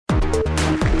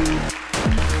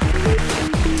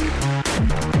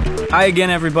Hi again,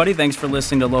 everybody. Thanks for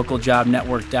listening to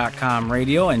localjobnetwork.com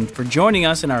radio and for joining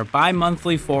us in our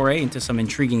bi-monthly foray into some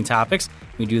intriguing topics.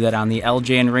 We do that on the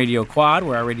LJN Radio Quad,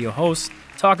 where our radio hosts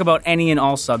talk about any and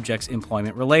all subjects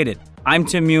employment-related. I'm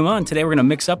Tim Muma, and today we're going to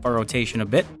mix up our rotation a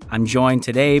bit. I'm joined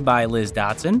today by Liz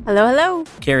Dotson. Hello, hello.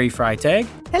 Carrie Freitag.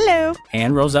 Hello.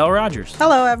 And Roselle Rogers.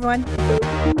 Hello, everyone.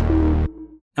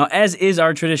 Now, as is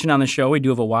our tradition on the show, we do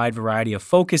have a wide variety of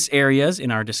focus areas in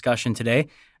our discussion today.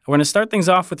 We're going to start things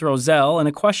off with Roselle and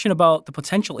a question about the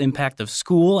potential impact of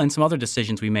school and some other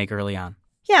decisions we make early on.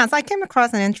 Yes, I came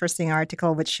across an interesting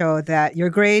article which showed that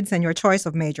your grades and your choice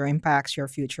of major impacts your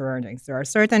future earnings. There are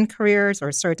certain careers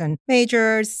or certain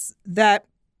majors that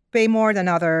pay more than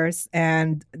others,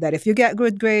 and that if you get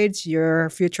good grades,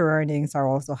 your future earnings are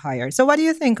also higher. So what do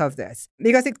you think of this?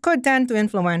 Because it could tend to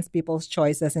influence people's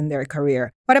choices in their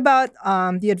career. What about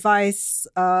the advice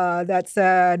that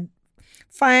said,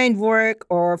 find work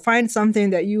or find something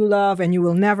that you love and you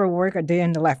will never work a day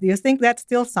in the life? Do you think that's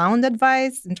still sound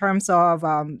advice in terms of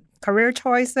career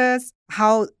choices?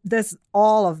 How does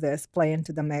all of this play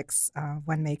into the mix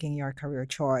when making your career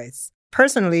choice?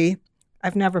 Personally,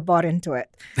 I've never bought into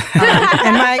it.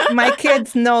 And my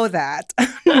kids know that.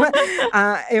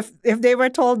 If they were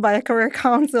told by a career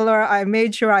counselor, I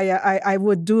made sure I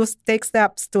would take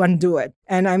steps to undo it.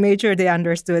 And I made sure they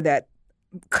understood that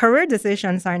career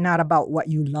decisions are not about what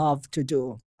you love to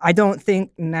do. I don't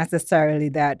think necessarily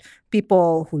that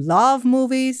people who love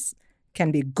movies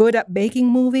can be good at making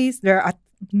movies. There are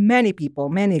many people,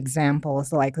 many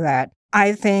examples like that.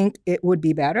 I think it would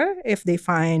be better if they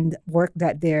find work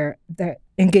that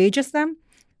engages them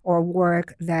or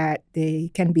work that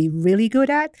they can be really good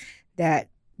at, that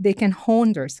they can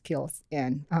hone their skills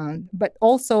in, but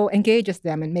also engages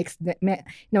them and makes them,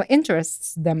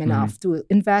 interests them enough to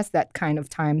invest that kind of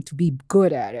time to be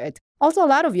good at it. Also, a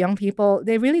lot of young people,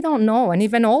 they really don't know, and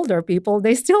even older people,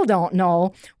 they still don't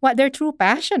know what their true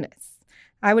passion is.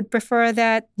 I would prefer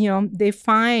that, they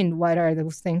find what are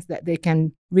those things that they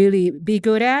can really be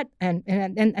good at. And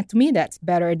to me, that's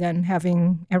better than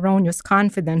having erroneous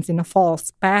confidence in a false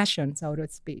passion, so to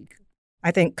speak. I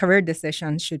think career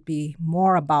decisions should be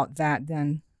more about that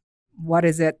than what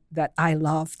is it that I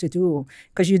love to do,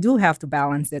 because you do have to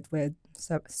balance it with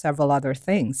several other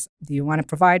things. Do you want to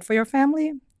provide for your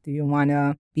family? Do you want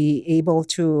to be able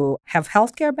to have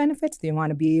healthcare benefits? Do you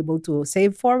want to be able to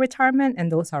save for retirement?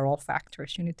 And those are all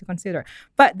factors you need to consider.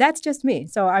 But that's just me.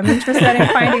 So I'm interested in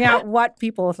finding out what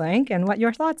people think and what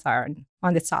your thoughts are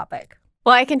on this topic.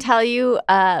 Well, I can tell you,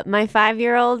 my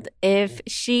 5-year-old, if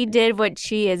she did what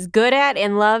she is good at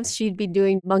and loves, she'd be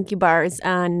doing monkey bars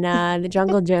on the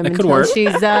jungle gym until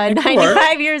she's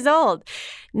 95 years old.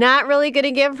 Not really going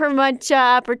to give her much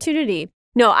opportunity.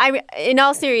 No, in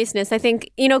all seriousness, I think,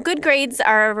 good grades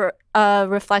are a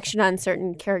reflection on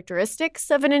certain characteristics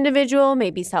of an individual,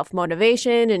 maybe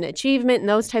self-motivation and achievement and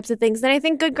those types of things. And I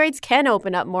think good grades can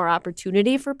open up more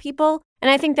opportunity for people.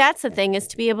 And I think that's the thing, is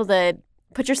to be able to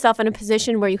put yourself in a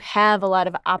position where you have a lot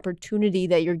of opportunity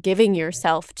that you're giving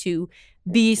yourself to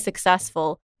be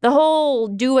successful. The whole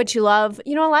do what you love,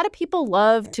 a lot of people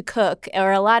love to cook,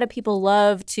 or a lot of people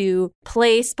love to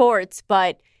play sports,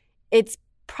 but it's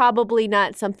probably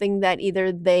not something that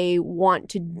either they want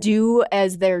to do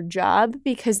as their job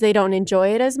because they don't enjoy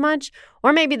it as much,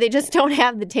 or maybe they just don't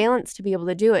have the talents to be able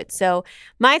to do it. So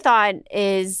my thought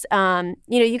is,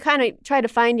 you kind of try to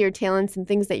find your talents and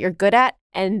things that you're good at,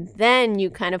 and then you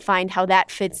kind of find how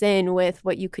that fits in with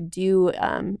what you could do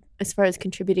as far as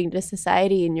contributing to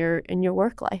society in your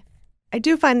work life. I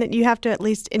do find that you have to at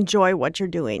least enjoy what you're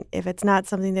doing. If it's not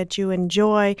something that you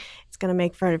enjoy, it's going to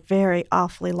make for a very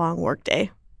awfully long work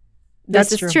day.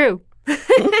 This is true.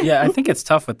 Yeah, I think it's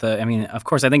tough of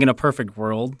course, I think in a perfect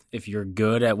world, if you're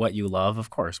good at what you love, of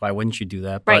course, why wouldn't you do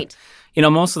that? But,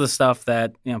 right. Most of the stuff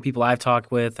that, people I've talked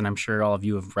with, and I'm sure all of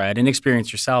you have read and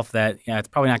experienced yourself, that, it's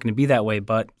probably not going to be that way.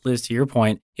 But Liz, to your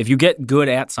point, if you get good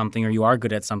at something or you are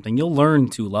good at something, you'll learn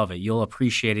to love it. You'll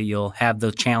appreciate it. You'll have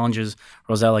the challenges,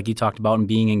 Roselle, like you talked about, and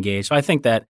being engaged. So I think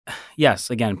that, yes,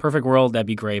 again, perfect world, that'd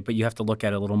be great, but you have to look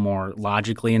at it a little more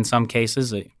logically in some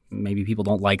cases. Maybe people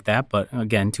don't like that, but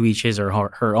again, to each his or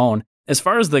her own. As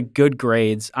far as the good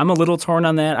grades, I'm a little torn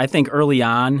on that. I think early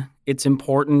on, it's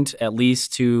important at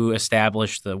least to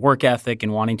establish the work ethic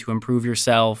and wanting to improve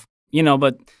yourself.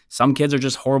 But some kids are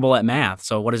just horrible at math.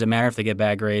 So what does it matter if they get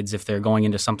bad grades if they're going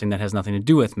into something that has nothing to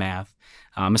do with math?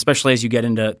 Especially as you get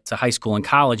into high school and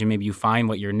college and maybe you find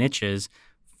what your niche is.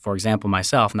 For example,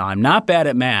 myself. Now, I'm not bad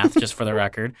at math, just for the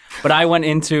record, but I went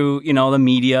into, the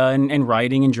media and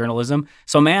writing and journalism.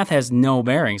 So math has no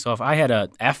bearing. So if I had a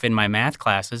F in my math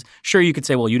classes, sure, you could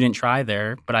say, well, you didn't try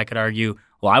there. But I could argue,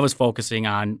 well, I was focusing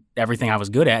on everything I was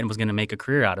good at and was going to make a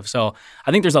career out of. So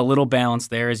I think there's a little balance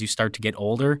there as you start to get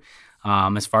older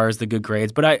as far as the good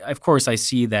grades. But of course, I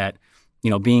see that,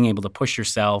 being able to push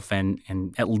yourself and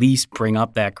at least bring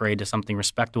up that grade to something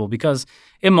respectable, because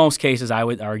in most cases, I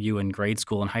would argue in grade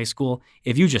school and high school,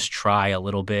 if you just try a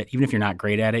little bit, even if you're not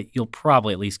great at it, you'll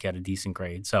probably at least get a decent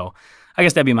grade. So I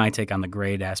guess that'd be my take on the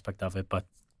grade aspect of it. But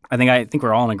I think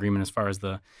we're all in agreement as far as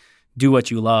the do what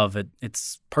you love.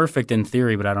 It's perfect in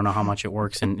theory, but I don't know how much it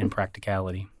works in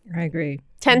practicality. I agree.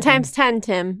 10 times 10,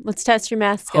 Tim. Let's test your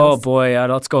math skills. Oh, boy.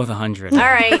 Let's go with 100. All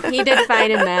right. He did fine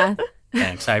in math.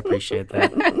 Thanks. I appreciate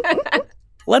that.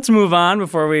 Let's move on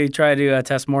before we try to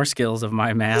test more skills of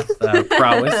my math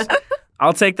prowess.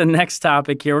 I'll take the next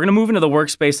topic here. We're going to move into the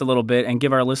workspace a little bit and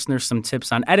give our listeners some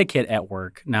tips on etiquette at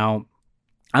work. Now,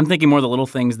 I'm thinking more of the little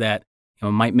things that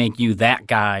might make you that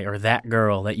guy or that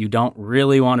girl that you don't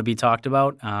really want to be talked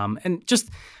about. And just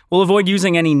we'll avoid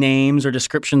using any names or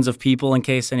descriptions of people in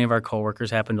case any of our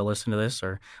coworkers happen to listen to this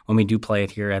or when we do play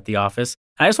it here at the office.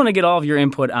 I just want to get all of your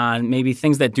input on maybe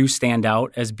things that do stand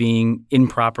out as being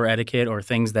improper etiquette or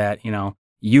things that,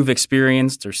 you've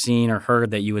experienced or seen or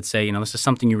heard that you would say, this is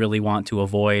something you really want to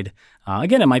avoid.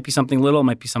 Again, it might be something little, it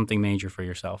might be something major for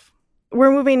yourself.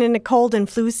 We're moving into cold and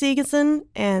flu season,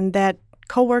 and that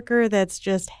coworker that's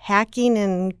just hacking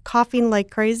and coughing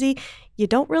like crazy, you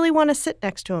don't really want to sit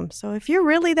next to him. So if you're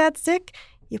really that sick,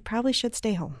 you probably should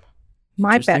stay home.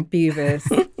 My pet peeve is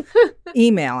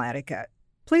email etiquette.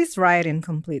 Please write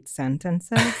incomplete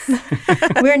sentences.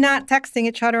 We're not texting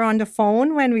each other on the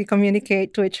phone when we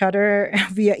communicate to each other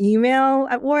via email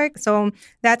at work. So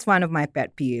that's one of my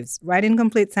pet peeves. Write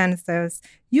incomplete sentences,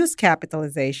 use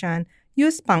capitalization,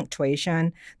 use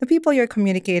punctuation. The people you're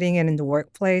communicating in the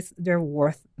workplace, they're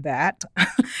worth that.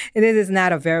 It is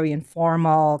not a very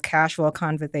informal, casual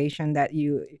conversation that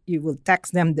you would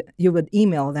text them, you would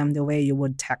email them the way you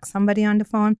would text somebody on the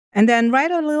phone. And then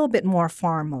write a little bit more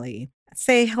formally.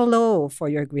 Say hello for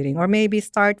your greeting, or maybe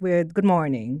start with good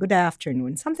morning, good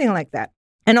afternoon, something like that.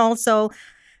 And also,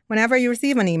 whenever you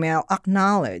receive an email,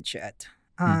 acknowledge it.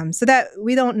 So that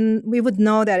we would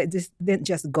know that it didn't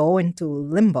just go into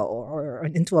limbo or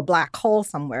into a black hole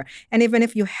somewhere. And even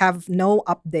if you have no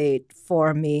update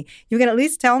for me, you can at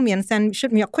least tell me and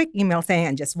shoot me a quick email saying,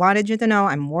 I just wanted you to know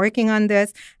I'm working on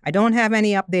this. I don't have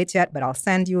any updates yet, but I'll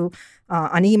send you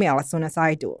an email as soon as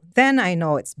I do. Then I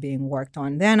know it's being worked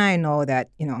on. Then I know that,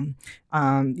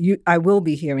 I will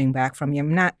be hearing back from you.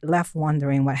 I'm not left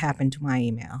wondering what happened to my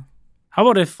email. How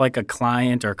about if like a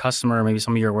client or a customer, maybe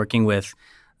somebody you're working with,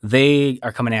 they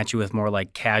are coming at you with more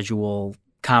like casual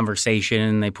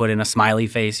conversation. They put in a smiley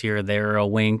face here or there, a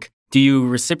wink. Do you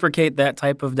reciprocate that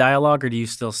type of dialogue or do you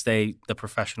still stay the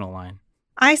professional line?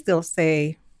 I still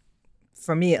say,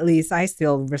 for me at least, I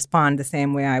still respond the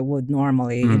same way I would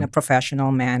normally in a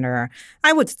professional manner.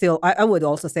 I would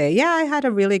also say, yeah, I had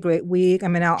a really great week. I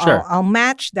mean, I'll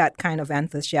match that kind of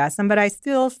enthusiasm, but I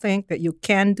still think that you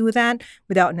can do that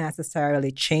without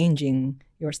necessarily changing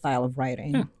your style of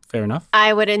writing. Yeah, fair enough.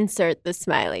 I would insert the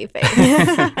smiley face.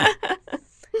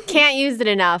 Can't use it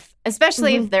enough,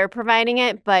 especially if they're providing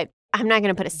it, but I'm not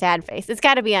going to put a sad face. It's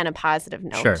got to be on a positive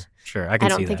note. Sure. I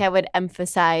don't think that. I would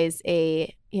emphasize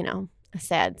a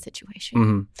sad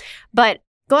situation. But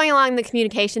going along the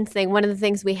communications thing, one of the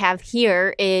things we have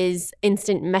here is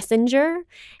instant messenger.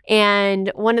 And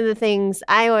one of the things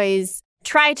I always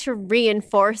try to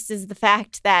reinforce is the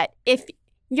fact that if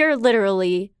you're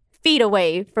literally feet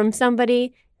away from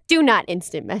somebody, do not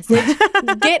instant message.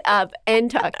 Get up and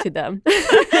talk to them.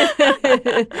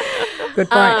 Good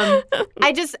point.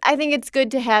 I think it's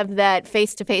good to have that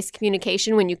face-to-face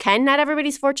communication when you can. Not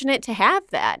everybody's fortunate to have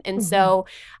that. And so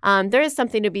there is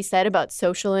something to be said about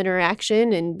social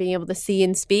interaction and being able to see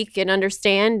and speak and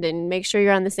understand and make sure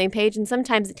you're on the same page. And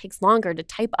sometimes it takes longer to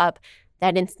type up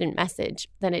that instant message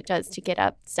than it does to get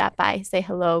up, stop by, say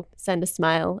hello, send a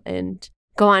smile, and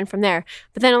go on from there.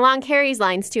 But then along Carrie's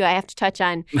lines, too, I have to touch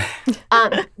on,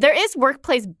 there is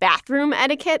workplace bathroom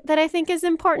etiquette that I think is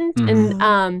important.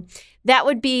 And that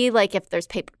would be like if there's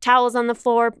paper towels on the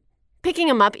floor, picking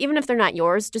them up, even if they're not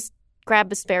yours, just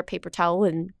grab a spare paper towel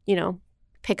and,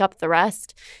 pick up the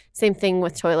rest. Same thing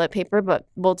with toilet paper, but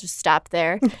we'll just stop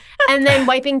there. And then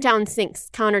wiping down sinks,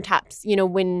 countertops,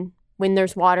 when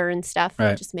there's water and stuff,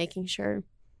 just making sure.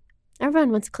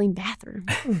 Everyone wants a clean bathroom.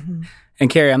 And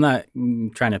Carrie, I'm not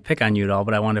trying to pick on you at all,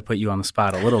 but I want to put you on the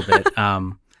spot a little bit.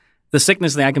 The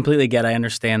sickness thing, I completely get. I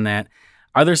understand that.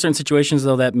 Are there certain situations,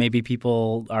 though, that maybe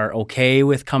people are okay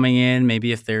with coming in?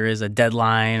 Maybe if there is a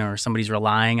deadline or somebody's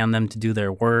relying on them to do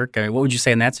their work? I mean, what would you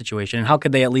say in that situation? And how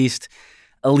could they at least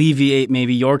alleviate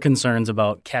maybe your concerns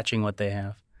about catching what they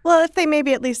have? Well, if they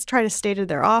maybe at least try to stay to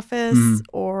their office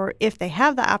or if they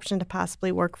have the option to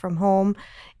possibly work from home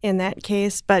in that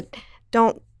case, but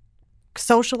don't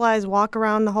socialize, walk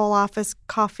around the whole office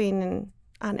coughing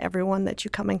on everyone that you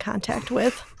come in contact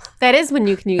with. That is when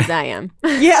you can use I am.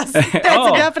 Yes, that's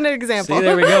a definite example. See,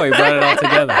 there we go. We brought it all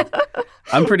together.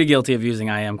 I'm pretty guilty of using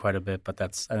I am quite a bit, but I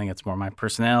think it's more my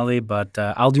personality. But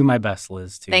I'll do my best,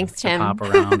 Liz, to pop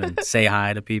around and say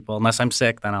hi to people. Unless I'm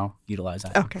sick, then I'll utilize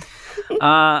I am. Okay.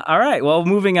 All right. Well,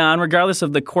 moving on, regardless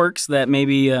of the quirks that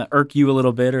maybe irk you a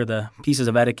little bit or the pieces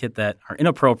of etiquette that are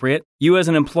inappropriate, you as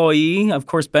an employee, of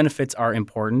course, benefits are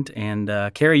important. And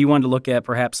Carrie, you wanted to look at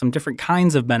perhaps some different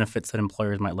kinds of benefits that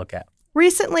employers might look at.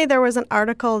 Recently, there was an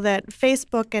article that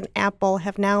Facebook and Apple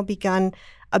have now begun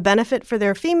a benefit for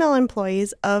their female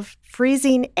employees of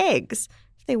freezing eggs.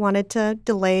 They wanted to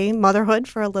delay motherhood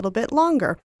for a little bit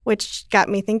longer, which got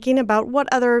me thinking about what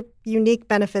other unique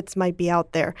benefits might be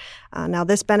out there. Now,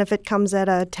 this benefit comes at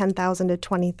a $10,000 to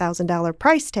 $20,000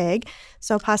 price tag,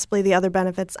 so possibly the other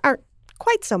benefits aren't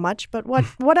quite so much. But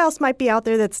what else might be out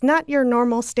there that's not your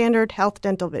normal standard health,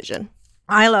 dental, vision?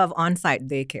 I love on-site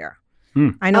daycare.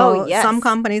 I know some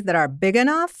companies that are big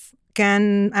enough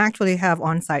can actually have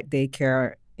on-site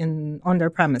daycare on their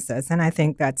premises, and I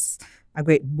think that's a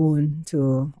great boon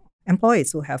to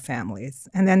employees who have families.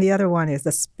 And then the other one is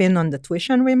the spin on the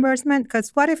tuition reimbursement,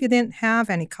 because what if you didn't have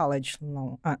any college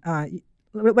loan?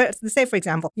 Say, for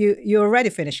example, you already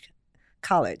finished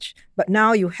college, but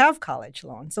now you have college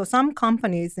loan. So some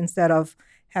companies, instead of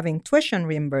having tuition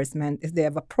reimbursement, if they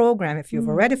have a program, if you've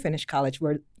already finished college,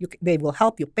 where they will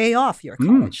help you pay off your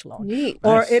college loan. Neat.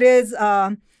 Or Nice. it is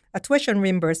a tuition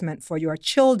reimbursement for your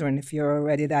children if you're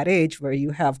already that age where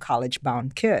you have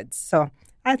college-bound kids. So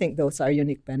I think those are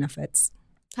unique benefits.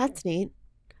 That's neat.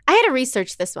 I had to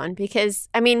research this one because,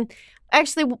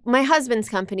 actually, my husband's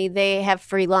company, they have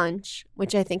free lunch,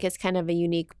 which I think is kind of a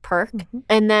unique perk. Mm-hmm.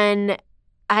 And then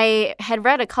I had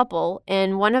read a couple,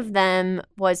 and one of them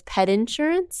was pet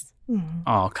insurance. Mm-hmm.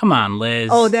 Oh, come on, Liz.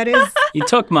 Oh, that is You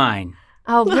took mine.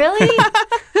 Oh, really?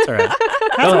 It's all right.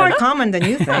 that's Go more ahead. common than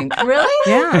you think. Really?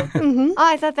 Yeah. Mm-hmm. Oh,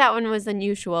 I thought that one was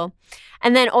unusual.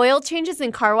 And then oil changes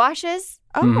and car washes,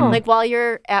 Oh, Mhm. like while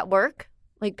you're at work,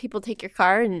 like people take your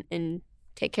car and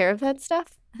take care of that stuff.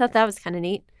 I thought that was kind of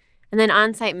neat. And then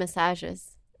on-site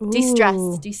massages. De-stress.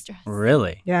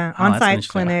 Really? Yeah, Oh, that's on-site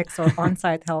interesting. clinics or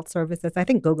on-site health services. I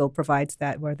think Google provides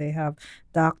that, where they have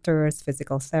doctors,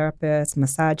 physical therapists,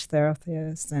 massage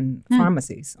therapists, and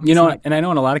pharmacies. on You know, site. and I know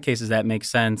in a lot of cases that makes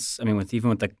sense. I mean, with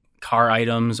the car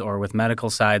items or with medical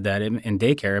side that in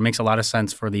daycare, it makes a lot of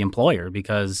sense for the employer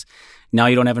because now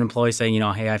you don't have an employee saying,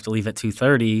 hey, I have to leave at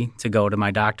 2:30 to go to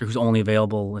my doctor who's only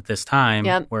available at this time,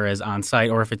 Yep. whereas on site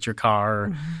or if it's your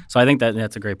car. So I think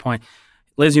that's a great point.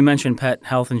 Liz, you mentioned pet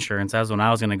health insurance. That was what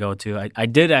I was going to go to. I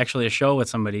did actually a show with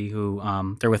somebody who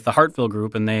they're with the Hartville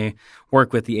Group and they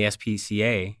work with the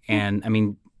ASPCA. And I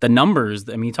mean, the numbers,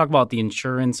 you talk about the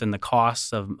insurance and the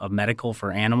costs of medical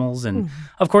for animals. And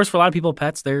of course, for a lot of people,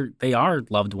 pets, they are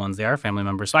loved ones. They are family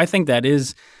members. So I think that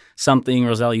is something,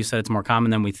 Roselle, you said it's more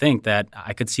common than we think, that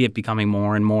I could see it becoming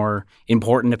more and more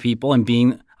important to people and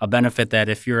being a benefit that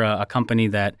if you're a company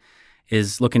that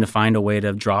is looking to find a way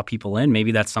to draw people in,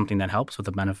 maybe that's something that helps with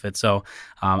the benefit. So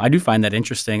I do find that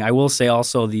interesting. I will say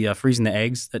also the freezing the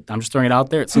eggs, that I'm just throwing it out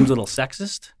there. It seems a little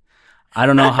sexist. I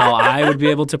don't know how I would be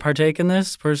able to partake in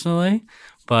this personally,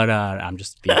 but I'm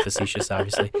just being facetious,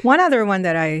 obviously. One other one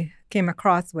that I came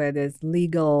across with is a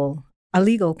legal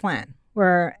plan,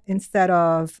 where instead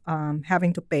of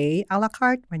having to pay a la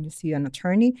carte when you see an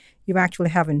attorney, you actually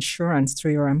have insurance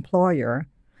through your employer,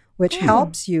 which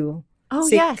helps you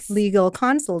seek legal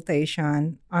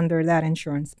consultation under that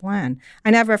insurance plan.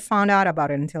 I never found out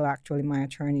about it until actually my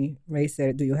attorney raised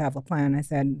it. Do you have a plan? I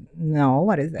said, no,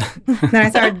 what is it? Then I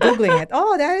started Googling it.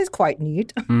 Oh, that is quite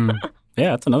neat. Yeah,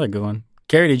 that's another good one.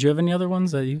 Carrie, did you have any other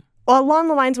ones that you? Well, along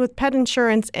the lines with pet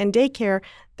insurance and daycare,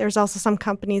 there's also some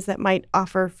companies that might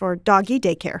offer for doggy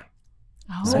daycare.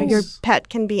 Oh. So your pet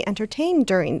can be entertained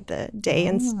during the day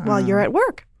and while you're at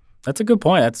work. That's a good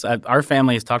point. That's our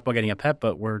family has talked about getting a pet,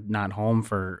 but we're not home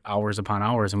for hours upon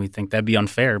hours, and we think that'd be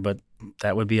unfair, but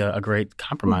that would be a great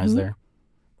compromise there.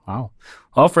 Wow.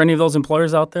 Well, for any of those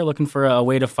employers out there looking for a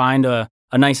way to find a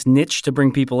nice niche to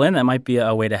bring people in, that might be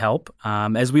a way to help.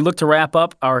 As we look to wrap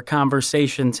up our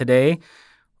conversation today,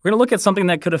 we're going to look at something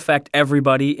that could affect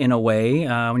everybody in a way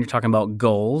when you're talking about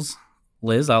goals.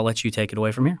 Liz, I'll let you take it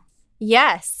away from here.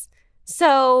 Yes.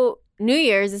 So New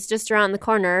Year's is just around the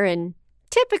corner, and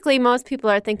typically most people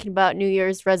are thinking about New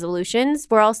Year's resolutions.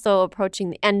 We're also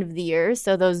approaching the end of the year,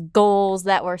 so those goals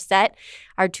that were set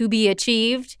are to be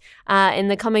achieved in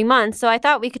the coming months. So I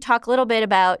thought we could talk a little bit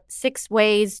about 6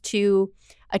 ways to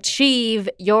achieve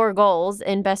your goals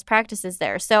and best practices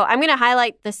there. So I'm going to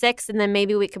highlight the 6, and then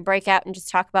maybe we can break out and just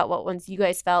talk about what ones you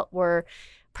guys felt were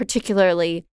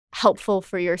particularly helpful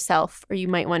for yourself or you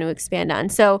might want to expand on.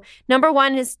 So number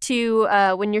 1 is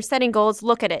to, when you're setting goals,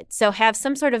 look at it. So have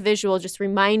some sort of visual just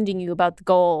reminding you about the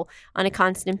goal on a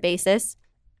constant basis.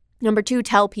 Number 2,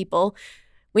 tell people.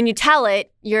 When you tell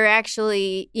it, you're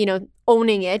actually,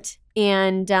 owning it.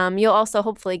 And you'll also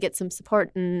hopefully get some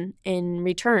support in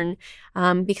return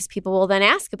because people will then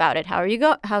ask about it.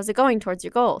 How's it going towards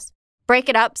your goals? Break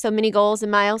it up, so mini goals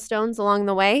and milestones along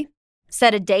the way.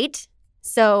 Set a date,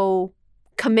 so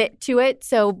commit to it.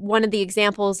 So one of the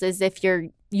examples is if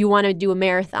you want to do a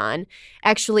marathon,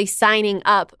 actually signing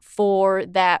up for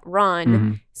that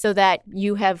run so that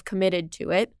you have committed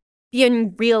to it.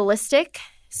 Being realistic,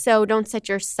 so don't set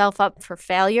yourself up for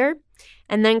failure,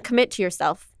 and then commit to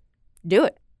yourself. Do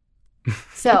it.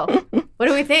 So, what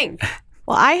do we think?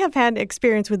 Well, I have had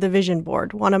experience with the vision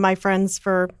board. One of my friends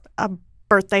for a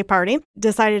birthday party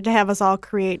decided to have us all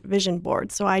create vision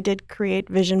boards. So I did create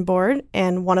vision board,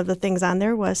 and one of the things on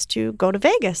there was to go to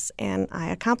Vegas, and I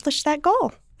accomplished that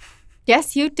goal.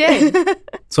 Yes, you did.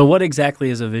 So what exactly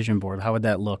is a vision board? How would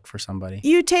that look for somebody?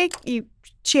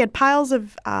 She had piles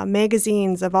of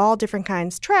magazines of all different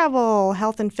kinds, travel,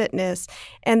 health and fitness,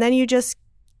 and then you just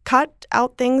cut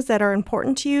out things that are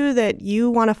important to you that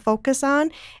you want to focus on,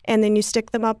 and then you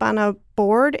stick them up on a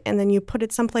board, and then you put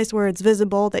it someplace where it's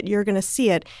visible that you're going to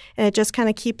see it. And it just kind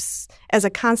of keeps as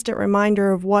a constant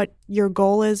reminder of what your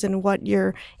goal is and what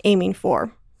you're aiming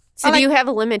for. So do you have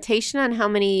a limitation on how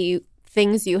many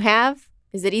things you have?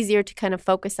 Is it easier to kind of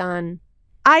focus on?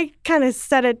 I kind of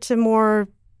set it to more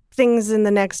things in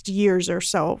the next years or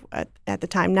so at the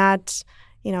time, not,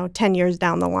 10 years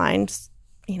down the line.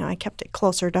 I kept it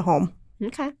closer to home.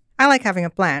 Okay. I like having a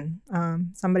plan.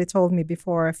 Somebody told me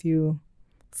before, if you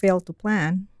fail to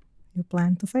plan, you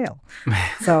plan to fail.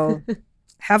 So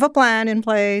have a plan in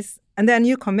place, and then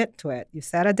you commit to it. You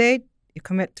set a date, you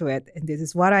commit to it. And this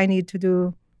is what I need to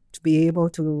do to be able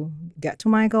to get to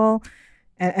my goal,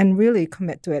 and really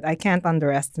commit to it. I can't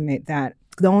underestimate that.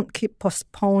 Don't keep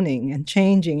postponing and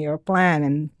changing your plan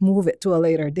and move it to a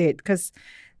later date, because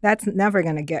that's never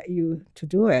going to get you to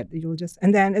do it.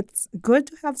 And then it's good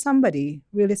to have somebody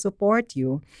really support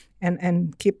you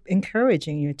and keep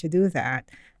encouraging you to do that.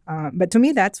 But to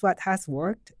me, that's what has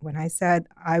worked. When I said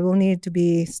I will need to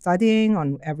be studying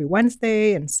on every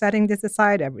Wednesday and setting this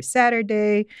aside every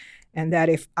Saturday, and that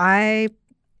if I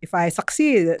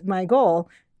succeed at my goal,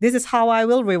 this is how I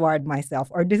will reward myself,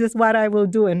 or this is what I will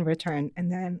do in return.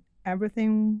 And then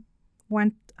everything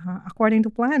went according to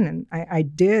plan, and I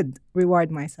did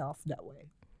reward myself that way.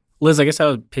 Liz, I guess I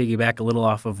would piggyback a little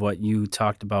off of what you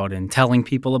talked about in telling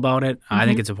people about it. I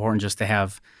think it's important just to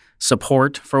have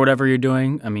support for whatever you're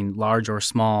doing. I mean, large or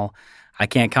small. I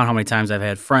can't count how many times I've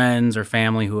had friends or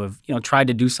family who have, tried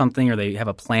to do something, or they have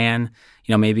a plan.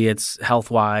 Maybe it's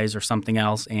health-wise or something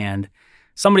else, and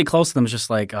somebody close to them is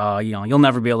just like, you'll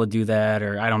never be able to do that,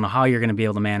 or I don't know how you're going to be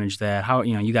able to manage that. How,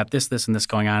 you got this, and this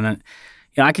going on. And,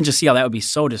 I can just see how that would be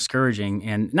so discouraging.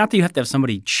 And not that you have to have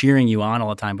somebody cheering you on all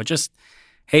the time, but just,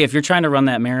 hey, if you're trying to run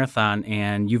that marathon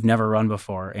and you've never run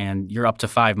before and you're up to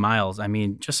 5 miles, I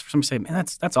mean, just for somebody to say, man,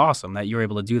 that's awesome that you're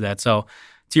able to do that. So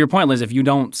to your point, Liz, if you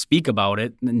don't speak about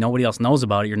it, nobody else knows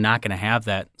about it, you're not going to have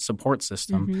that support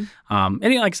system. And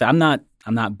like I said, I'm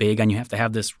not big on you have to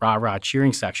have this rah-rah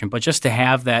cheering section, but just to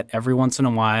have that every once in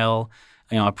a while,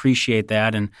 appreciate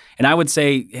that. And I would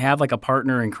say have like a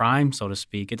partner in crime, so to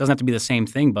speak. It doesn't have to be the same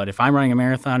thing, but if I'm running a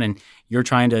marathon and you're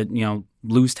trying to,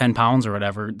 lose 10 pounds or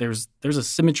whatever, there's a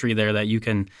symmetry there that you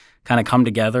can kind of come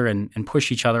together and push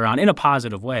each other on in a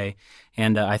positive way.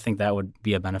 And I think that would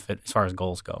be a benefit as far as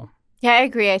goals go. Yeah, I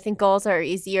agree. I think goals are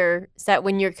easier set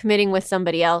when you're committing with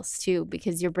somebody else too,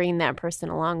 because you're bringing that person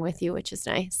along with you, which is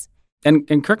nice.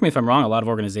 And correct me if I'm wrong, a lot of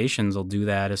organizations will do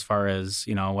that as far as,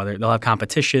 whether they'll have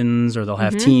competitions or they'll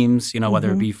have teams,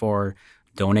 whether it be for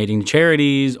donating to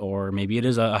charities or maybe it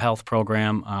is a health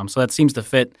program. So that seems to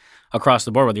fit across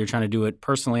the board, whether you're trying to do it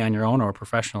personally on your own or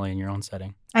professionally in your own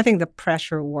setting. I think the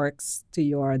pressure works to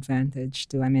your advantage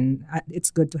too. I mean, it's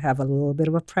good to have a little bit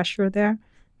of a pressure there,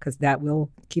 because that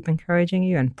will keep encouraging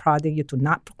you and prodding you to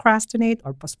not procrastinate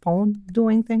or postpone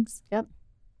doing things. Yep.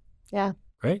 Yeah.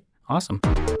 Great. Awesome.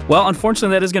 Well,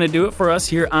 unfortunately, that is going to do it for us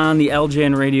here on the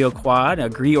LJN Radio Quad.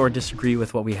 Agree or disagree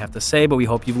with what we have to say, but we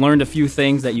hope you've learned a few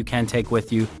things that you can take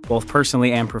with you, both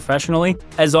personally and professionally.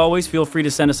 As always, feel free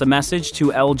to send us a message to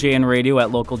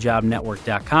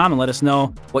lljnradio@localjobnetwork.com and let us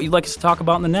know what you'd like us to talk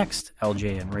about in the next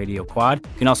LJN Radio Quad.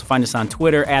 You can also find us on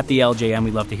Twitter @the LJN.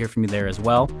 We'd love to hear from you there as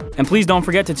well. And please don't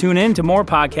forget to tune in to more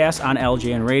podcasts on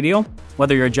LJN Radio.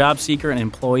 Whether you're a job seeker, an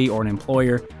employee, or an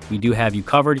employer, we do have you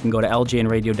covered. You can go to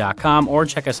ljnradio.com or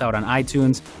check us out on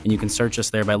iTunes, and you can search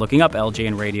us there by looking up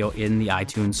LJN Radio in the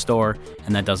iTunes store,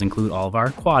 and that does include all of our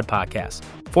Quad podcasts.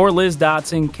 For Liz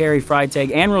Dotson, Carrie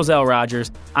Freitag, and Roselle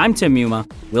Rogers, I'm Tim Yuma.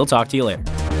 We'll talk to you later.